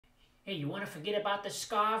Hey, you want to forget about the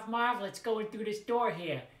scarf, Marv? Let's go in through this door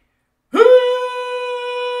here.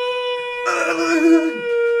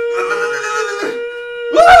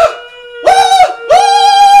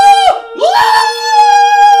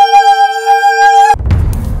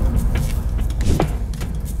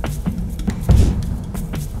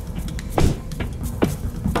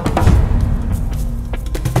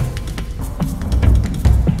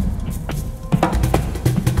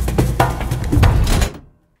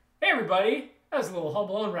 That was a little Home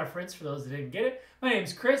Alone reference for those that didn't get it. My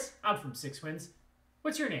name's Chris. I'm from Six Winds.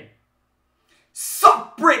 What's your name?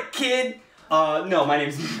 Sup, brick kid! No, my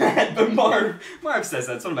name's Matt, but Marv says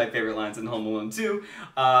that's one of my favorite lines in Home Alone 2.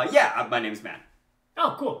 Yeah, my name's Matt.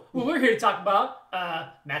 Oh, cool. Well, we're here to talk about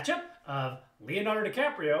a matchup of Leonardo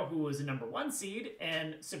DiCaprio, who was a #1 seed,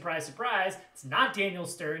 and surprise, surprise, it's not Daniel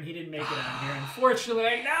Stern. He didn't make it on here,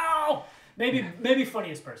 unfortunately. No! Maybe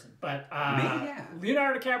funniest person, but yeah.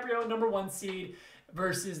 Leonardo DiCaprio, #1 seed,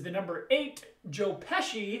 versus the #8 Joe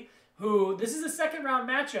Pesci, who this is a second round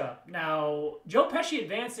matchup. Now Joe Pesci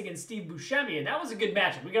advanced against Steve Buscemi, and that was a good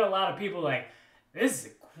matchup. We got a lot of people like, this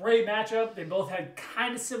is a great matchup. They both had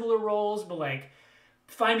kind of similar roles, but like,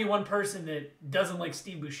 find me one person that doesn't like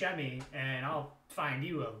Steve Buscemi, and I'll find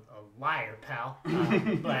you a liar, pal.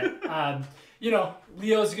 You know,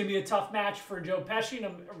 Leo's going to be a tough match for Joe Pesci,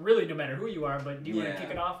 really no matter who you are, but do you want to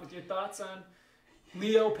kick it off with your thoughts on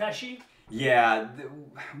Leo Pesci? Yeah,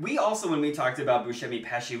 we also, when we talked about Buscemi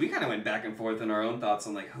Pesci, we kind of went back and forth in our own thoughts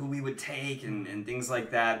on like who we would take and things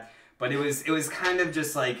like that. But it was kind of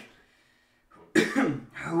just like,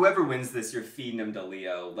 whoever wins this, you're feeding them to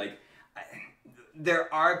Leo. Like,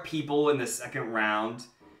 there are people in the second round,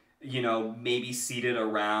 you know, maybe seated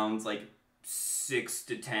around like 6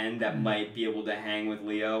 to 10 that might be able to hang with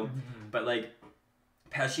Leo. But like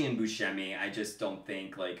Pesci and Buscemi, I just don't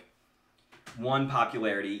think, like, one,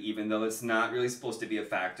 popularity, even though it's not really supposed to be a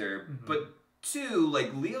factor, but two,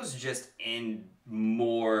 like, Leo's just in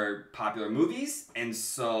more popular movies, and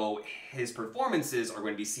so his performances are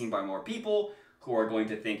going to be seen by more people who are going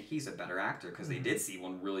to think he's a better actor because they did see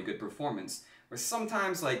one really good performance. Where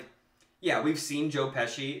sometimes, like, yeah, we've seen Joe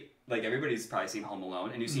Pesci, like, everybody's probably seen Home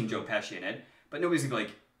Alone, and you've seen Joe Pesci in it, but nobody's gonna be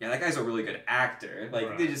like, yeah, that guy's a really good actor.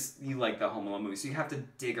 Like, you like the Home Alone movies, so you have to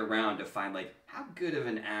dig around to find, like, how good of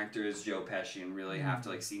an actor is Joe Pesci, and really have to,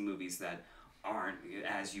 like, see movies that aren't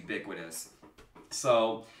as ubiquitous.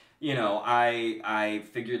 So, you know, I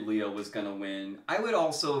figured Leo was gonna win. I would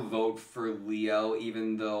also vote for Leo,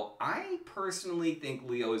 even though I personally think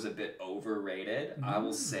Leo is a bit overrated. I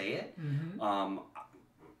will say it.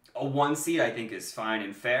 A 1 seed I think is fine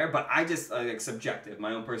and fair, but I just, like, subjective,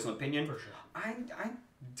 my own personal opinion. For sure. I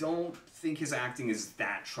don't think his acting is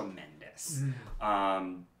that tremendous.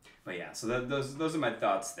 But yeah, so those are my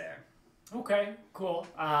thoughts there. Okay, cool.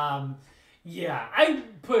 Yeah, I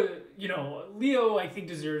put, you know, Leo I think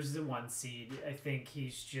deserves the 1 seed. I think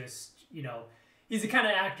he's just, you know, he's the kind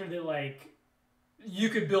of actor that, like, you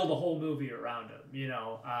could build a whole movie around him, you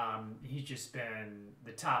know. He's just been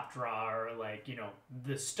the top drawer, like, you know,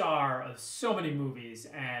 the star of so many movies,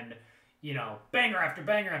 and, you know, banger after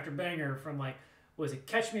banger after banger from, like, was it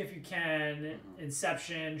Catch Me If You Can,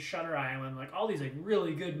 Inception, Shutter Island, like, all these, like,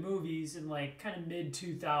 really good movies in, like, kind of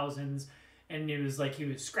mid-2000s, and it was like he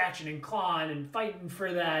was scratching and clawing and fighting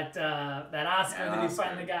for that Oscar that he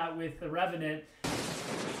finally got with The Revenant.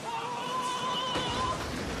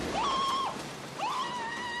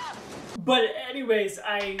 But anyways,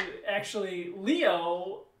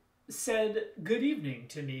 Leo said good evening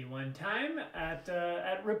to me one time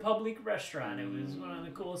at Republic Restaurant. It was one of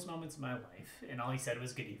the coolest moments of my life, and all he said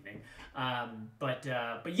was good evening. But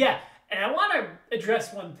yeah, and I want to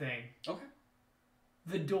address one thing. Okay.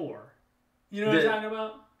 The door. You know what I'm talking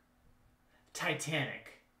about?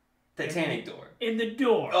 Titanic. Titanic door. In the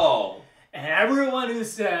door. Oh. And everyone who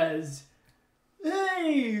says,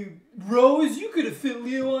 hey, Rose, you could have fit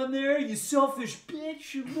Leo on there, you selfish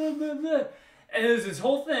bitch, blah, blah, blah. And there's this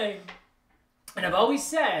whole thing, and I've always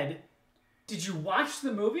said, did you watch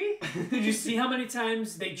the movie? Did you see how many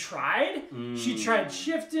times they tried? She tried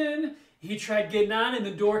shifting, he tried getting on, and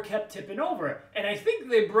the door kept tipping over. And I think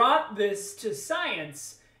they brought this to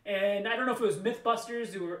science, and I don't know if it was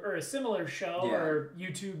Mythbusters or a similar show or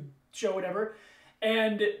YouTube show, whatever.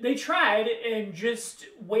 And they tried, and just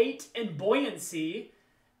weight and buoyancy,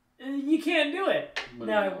 you can't do it.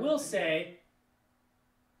 Now, I will say,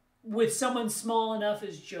 with someone small enough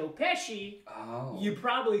as Joe Pesci, you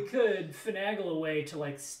probably could finagle a way to,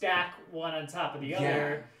 like, stack one on top of the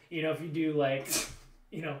other. You know, if you do, like,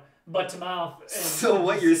 you know, butt to mouth. So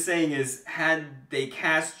what you're saying is, had they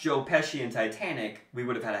cast Joe Pesci in Titanic, we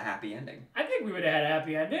would have had a happy ending. I think think we would have had a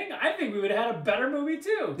happy ending. I think we would have had a better movie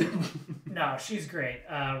too. No, she's great.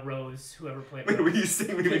 Rose, whoever played Rose. Were you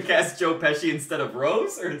saying we would cast Joe Pesci instead of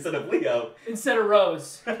Rose or instead of Leo? Instead of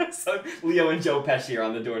Rose. So Leo and Joe Pesci are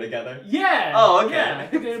on the door together? Yeah. Oh, okay. Yeah, I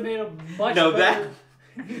think they'd have made a much No, better...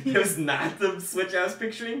 it was not the switch I was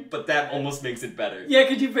picturing, but that almost makes it better. Yeah,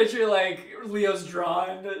 could you picture, like, Leo's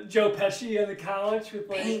drawing Joe Pesci on the couch with,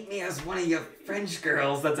 like... Paint me as one of your French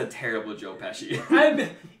girls. That's a terrible Joe Pesci.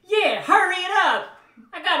 Yeah, hurry it up!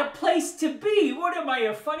 I got a place to be. What am I,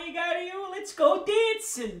 a funny guy to you? Let's go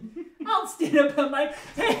dancing. I'll stand up on my...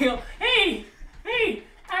 Hey,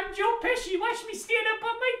 I'm Joe Pesci. Watch me stand up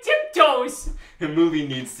on my tiptoes. The movie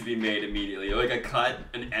needs to be made immediately. Like a cut,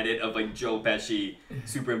 an edit of like Joe Pesci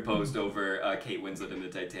superimposed over Kate Winslet in the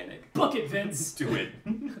Titanic. Book it, Vince. Do it.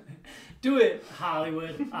 Do it,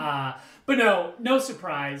 Hollywood. But no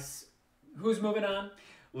surprise. Who's moving on?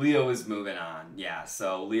 Leo is moving on. Yeah,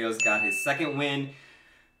 so Leo's got his second win.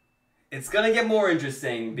 It's going to get more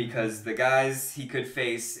interesting because the guys he could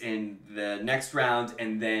face in the next round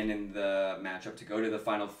and then in the matchup to go to the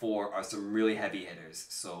Final Four are some really heavy hitters.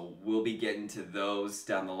 So we'll be getting to those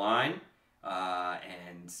down the line.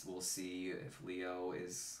 And we'll see if Leo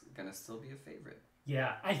is going to still be a favorite.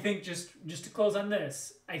 Yeah, I think just to close on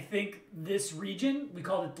this, I think this region, we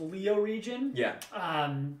call it the Leo region. Yeah.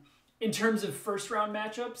 In terms of first round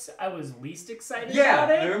matchups, I was least excited about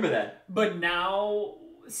it. Yeah, I remember that. But now,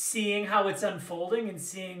 seeing how it's unfolding and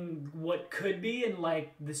seeing what could be in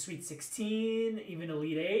like the Sweet 16, even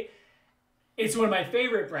Elite 8, it's one of my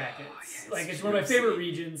favorite brackets. Oh, yeah, it's one of my favorite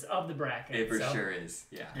regions of the bracket. It for sure is.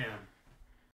 Yeah. Yeah.